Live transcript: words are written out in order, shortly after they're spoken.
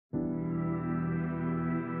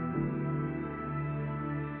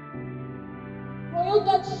Royal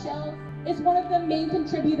Dutch Shell is one of the main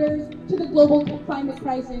contributors to the global climate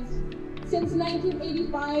crisis. Since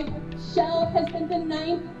 1985, Shell has been the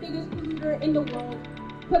 9th biggest polluter in the world,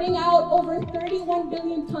 putting out over 31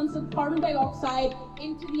 billion tons of carbon dioxide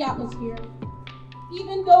into the atmosphere.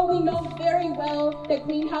 Even though we know very well that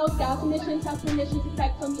greenhouse gas emissions have pernicious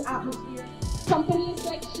effects on the atmosphere, companies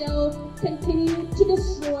like Shell continue to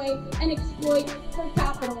destroy and exploit for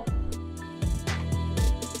capital.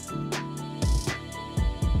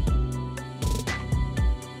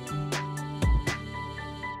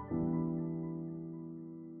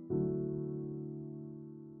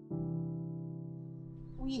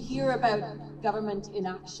 We hear about government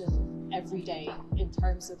inaction every day in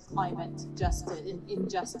terms of climate justice,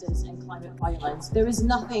 injustice and climate violence. There is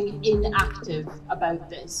nothing inactive about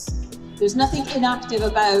this. There's nothing inactive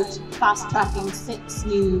about fast-tracking 6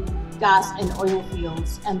 new gas and oil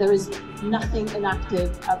fields, and there is nothing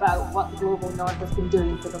inactive about what the global north has been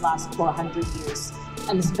doing for the last 400 years,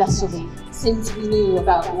 and especially since we knew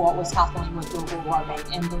about what was happening with global warming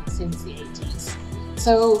and since the 80s.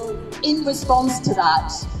 So in response to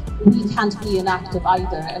that, we can't be inactive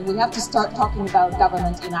either, and we have to start talking about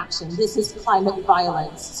government inaction. This is climate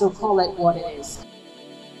violence, so call it what it is.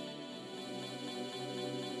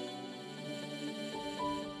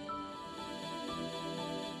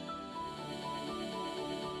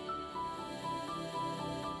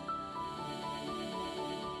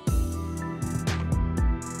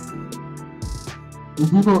 We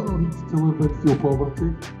do not need to live in fuel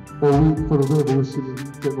poverty or wait for a revolution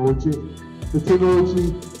in technology. The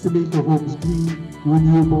technology to make our homes green,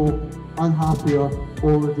 renewable and happier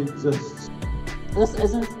already exists. This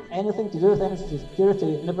isn't anything to do with energy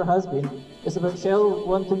security, it never has been. It's about Shell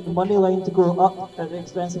wanting the money line to go up at the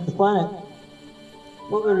expense of the planet.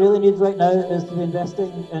 What we really need right now is to be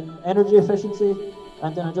investing in energy efficiency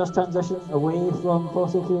and in a just transition away from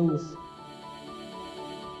fossil fuels.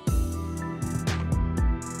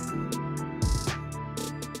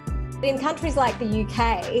 In countries like the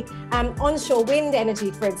UK, onshore wind energy,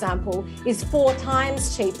 for example, is 4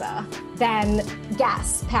 times cheaper than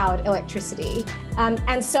gas-powered electricity.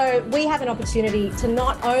 And so we have an opportunity to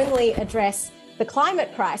not only address the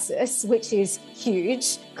climate crisis, which is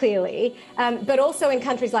huge, clearly, but also in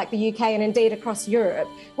countries like the UK and indeed across Europe,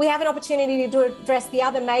 we have an opportunity to address the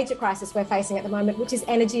other major crisis we're facing at the moment, which is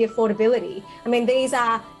energy affordability. I mean, these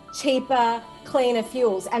are cheaper, cleaner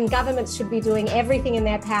fuels, and governments should be doing everything in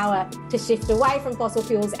their power to shift away from fossil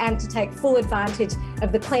fuels and to take full advantage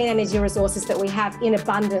of the clean energy resources that we have in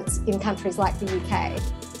abundance in countries like the UK.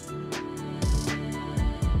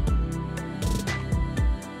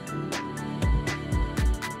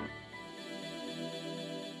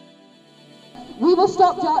 We will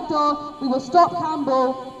stop Jackdaw, we will stop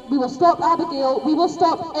Campbell, we will stop Abigail, we will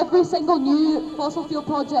stop every single new fossil fuel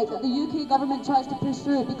project that the UK government tries to push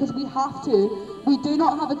through, because we have to. We do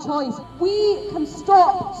not have a choice. We can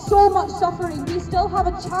stop so much suffering. We still have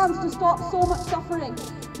a chance to stop so much suffering.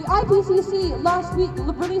 The IPCC last week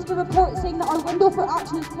released a report saying that our window for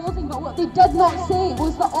action is closing, but what they did not say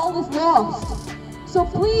was that all is lost. So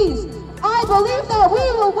please, I believe that we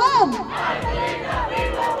will win! I believe that we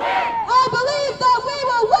will win! I believe that we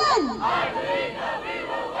will win! I believe